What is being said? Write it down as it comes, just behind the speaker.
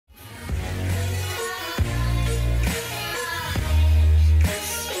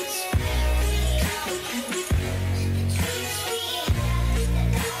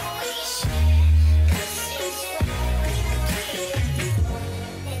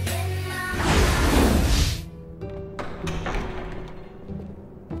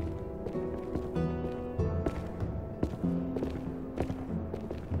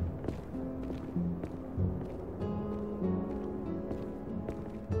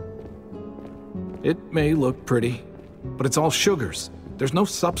It may look pretty, but it's all sugars. There's no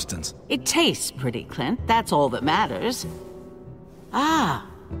substance. It tastes pretty, Clint. That's all that matters. Ah,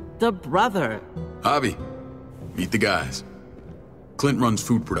 the brother. Javi, meet the guys. Clint runs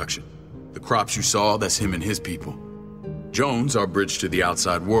food production. The crops you saw, that's him and his people. Joan's our bridge to the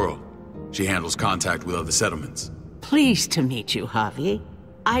outside world. She handles contact with other settlements. Pleased to meet you, Javi.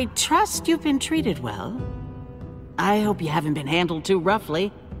 I trust you've been treated well. I hope you haven't been handled too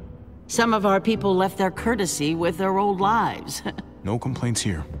roughly. Some of our people left their courtesy with their old lives. No complaints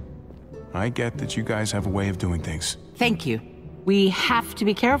here. I get that you guys have a way of doing things. Thank you. We have to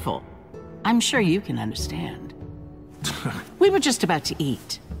be careful. I'm sure you can understand. We were just about to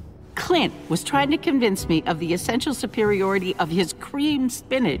eat. Clint was trying to convince me of the essential superiority of his cream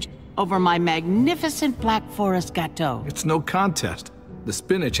spinach over my magnificent Black Forest gâteau. It's no contest. The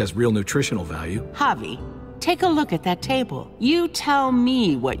spinach has real nutritional value. Javi, take a look at that table. You tell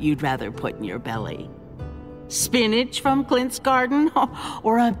me what you'd rather put in your belly. Spinach from Clint's garden,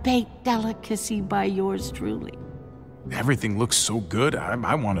 or a baked delicacy by yours truly? Everything looks so good,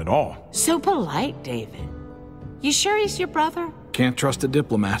 I want it all. So polite, David. You sure he's your brother? Can't trust a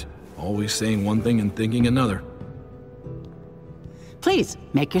diplomat. Always saying one thing and thinking another. Please,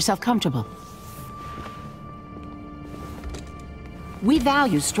 make yourself comfortable. We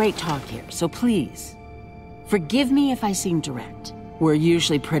value straight talk here, so please, forgive me if I seem direct. We're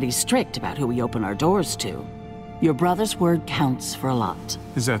usually pretty strict about who we open our doors to. Your brother's word counts for a lot.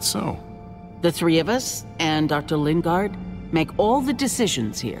 Is that so? The three of us and Dr. Lingard make all the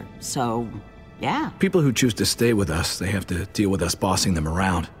decisions here, so, yeah. People who choose to stay with us, they have to deal with us bossing them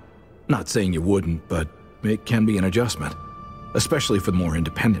around. Not saying you wouldn't, but it can be an adjustment. Especially for the more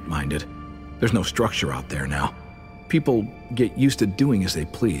independent-minded. There's no structure out there now. People get used to doing as they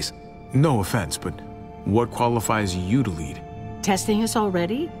please. No offense, but what qualifies you to lead? Testing us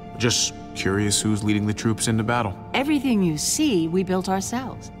already? Just curious who's leading the troops into battle. Everything you see, we built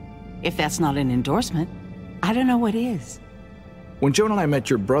ourselves. If that's not an endorsement, I don't know what is. When Joan and I met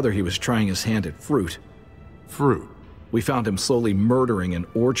your brother, he was trying his hand at fruit. Fruit? We found him slowly murdering an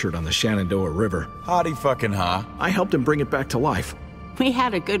orchard on the Shenandoah River. Howdy fucking ha. I helped him bring it back to life. We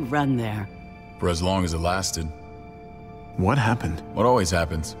had a good run there. For as long as it lasted. What happened? What always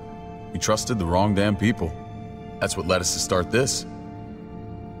happens. We trusted the wrong damn people. That's what led us to start this.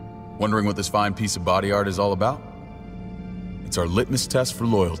 Wondering what this fine piece of body art is all about? It's our litmus test for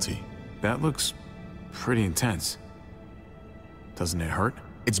loyalty. That looks pretty intense. Doesn't it hurt?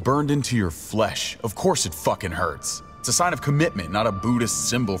 It's burned into your flesh. Of course it fucking hurts. It's a sign of commitment, not a Buddhist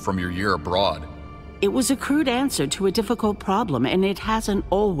symbol from your year abroad. It was a crude answer to a difficult problem, and it hasn't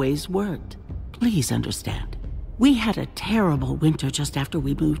always worked. Please understand. We had a terrible winter just after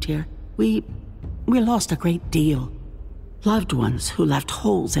we moved here. We lost a great deal. Loved ones who left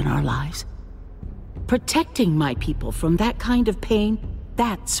holes in our lives. Protecting my people from that kind of pain,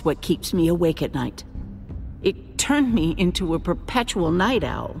 that's what keeps me awake at night. It turned me into a perpetual night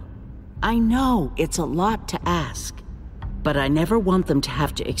owl. I know it's a lot to ask, but I never want them to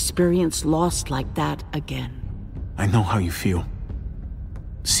have to experience loss like that again. I know how you feel.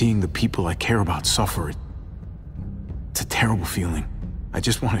 Seeing the people I care about suffer, it's a terrible feeling. I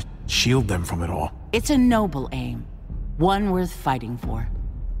just want to shield them from it all. It's a noble aim, one worth fighting for.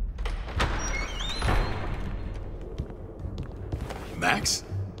 Max?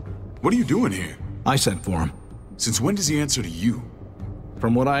 What are you doing here? I sent for him. Since when does he answer to you?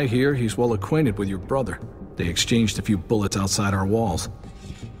 From what I hear, he's well acquainted with your brother. They exchanged a few bullets outside our walls.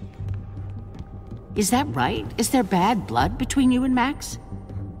 Is that right? Is there bad blood between you and Max?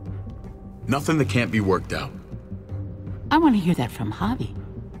 Nothing that can't be worked out. I want to hear that from Javi.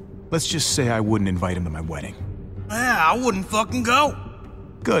 Let's just say I wouldn't invite him to my wedding. Yeah, I wouldn't fucking go.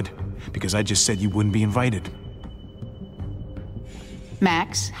 Good, because I just said you wouldn't be invited.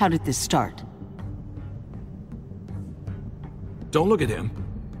 Max, how did this start? Don't look at him.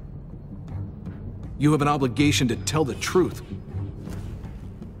 You have an obligation to tell the truth.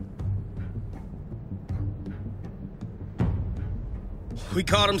 We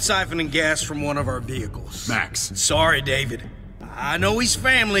caught him siphoning gas from one of our vehicles. Max. Sorry, David. I know he's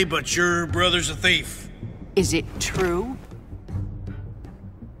family, but your brother's a thief. Is it true?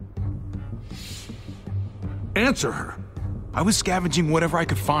 Answer her. I was scavenging whatever I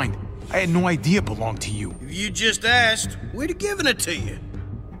could find. I had no idea it belonged to you. If you just asked, we'd have given it to you.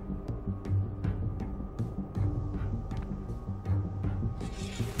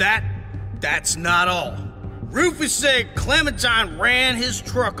 That's not all. Rufus said Clementine ran his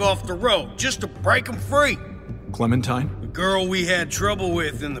truck off the road just to break him free. Clementine? The girl we had trouble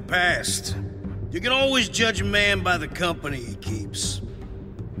with in the past. You can always judge a man by the company he keeps.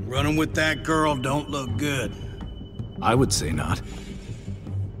 Running with that girl don't look good. I would say not.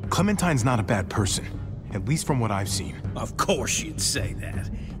 Clementine's not a bad person, at least from what I've seen. Of course you'd say that.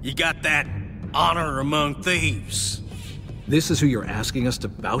 You got that honor among thieves. This is who you're asking us to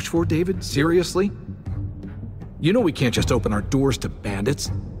vouch for, David? Seriously? You know we can't just open our doors to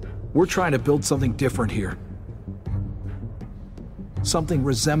bandits. We're trying to build something different here. Something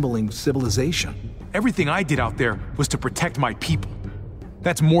resembling civilization. Everything I did out there was to protect my people.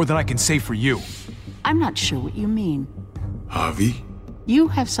 That's more than I can say for you. I'm not sure what you mean. Javi? You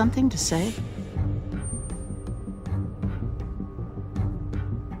have something to say?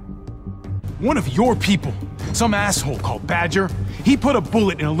 One of your people, some asshole called Badger, he put a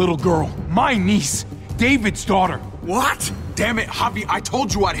bullet in a little girl, my niece, David's daughter. What? Damn it, Javi, I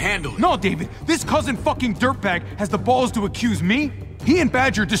told you I'd handle it. No, David, this cousin fucking dirtbag has the balls to accuse me? He and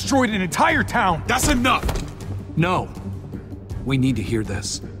Badger destroyed an entire town. That's enough! No. We need to hear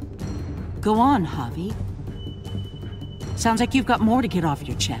this. Go on, Javi. Sounds like you've got more to get off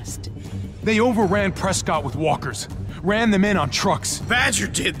your chest. They overran Prescott with walkers, ran them in on trucks. Badger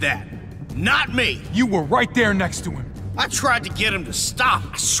did that, not me. You were right there next to him. I tried to get him to stop,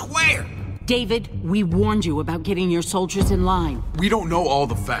 I swear. David, we warned you about getting your soldiers in line. We don't know all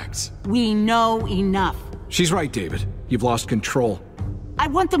the facts. We know enough. She's right, David. You've lost control. I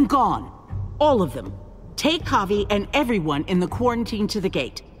want them gone. All of them. Take Javi and everyone in the quarantine to the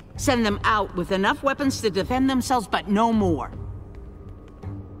gate. Send them out with enough weapons to defend themselves, but no more.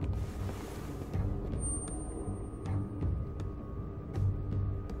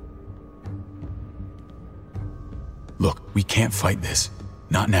 Look, we can't fight this.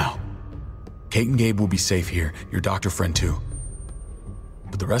 Not now. Kate and Gabe will be safe here, your doctor friend too.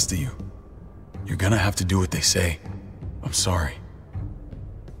 But the rest of you, you're gonna have to do what they say. I'm sorry.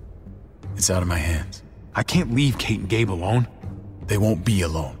 It's out of my hands. I can't leave Kate and Gabe alone. They won't be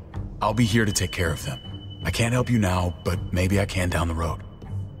alone. I'll be here to take care of them. I can't help you now, but maybe I can down the road.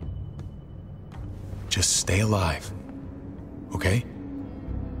 Just stay alive, okay?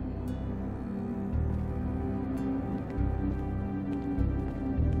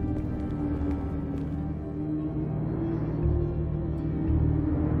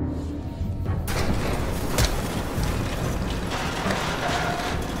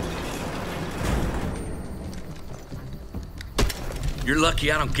 You're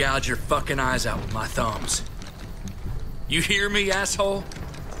lucky I don't gouge your fucking eyes out with my thumbs. You hear me, asshole?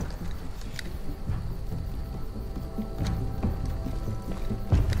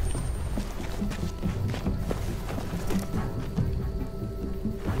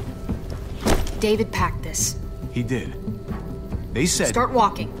 David packed this. He did. They said... Start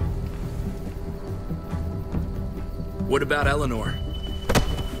walking. What about Eleanor?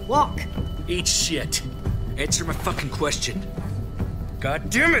 Walk. Eat shit. Answer my fucking question.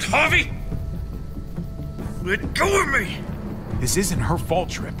 God damn it, Javi! Let go of me! This isn't her fault,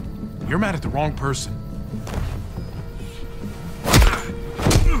 Trip. You're mad at the wrong person.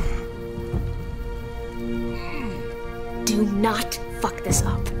 Do not fuck this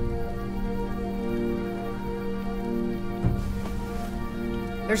up.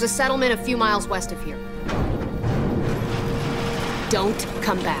 There's a settlement a few miles west of here. Don't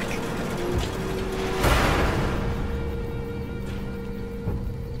come back.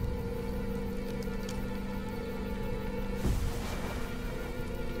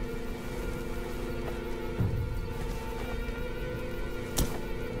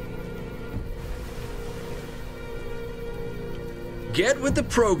 Get with the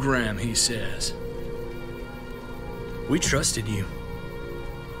program, he says. We trusted you.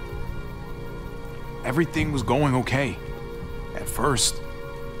 Everything was going okay. At first.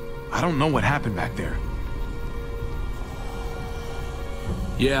 I don't know what happened back there.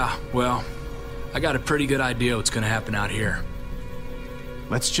 Yeah, well, I got a pretty good idea what's gonna happen out here.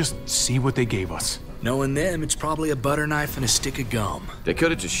 Let's just see what they gave us. Knowing them, it's probably a butter knife and a stick of gum. They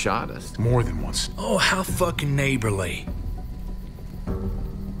could have just shot us. More than once. Oh, how fucking neighborly.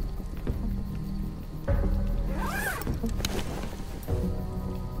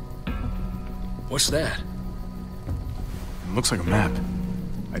 What's that? It looks like a map.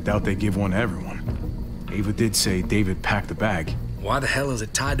 I doubt they give one to everyone. Ava did say David packed the bag. Why the hell is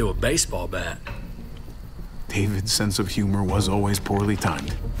it tied to a baseball bat? David's sense of humor was always poorly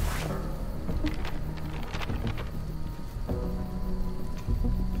timed.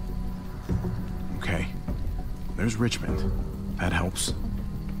 Okay. There's Richmond. That helps.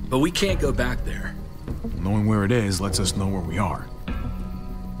 But we can't go back there. Knowing where it is lets us know where we are.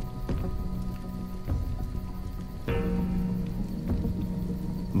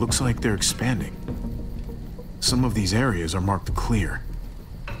 Looks like they're expanding. Some of these areas are marked clear.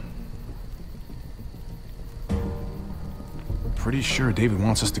 pretty sure David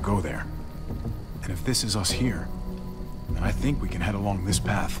wants us to go there. And if this is us here, then I think we can head along this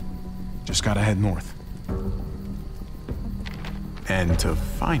path. Just gotta head north. And to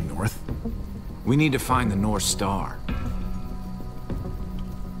find north, we need to find the North Star.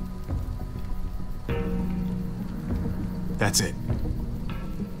 That's it.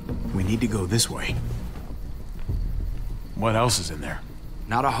 We need to go this way. What else is in there?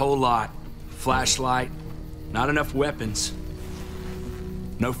 Not a whole lot. Flashlight, not enough weapons.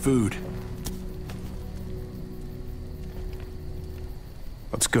 No food.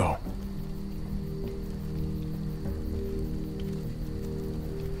 Let's go.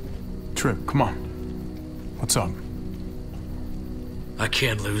 Trip, come on. What's up? I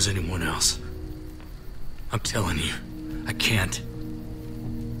can't lose anyone else. I'm telling you, I can't.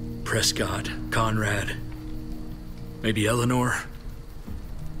 Prescott, Conrad, maybe Eleanor.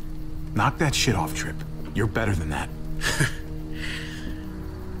 Knock that shit off, Trip. You're better than that.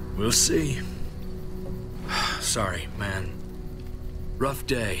 We'll see. Sorry, man. Rough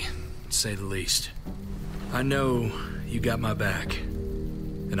day, to say the least. I know you got my back,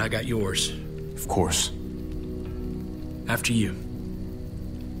 and I got yours. Of course. After you.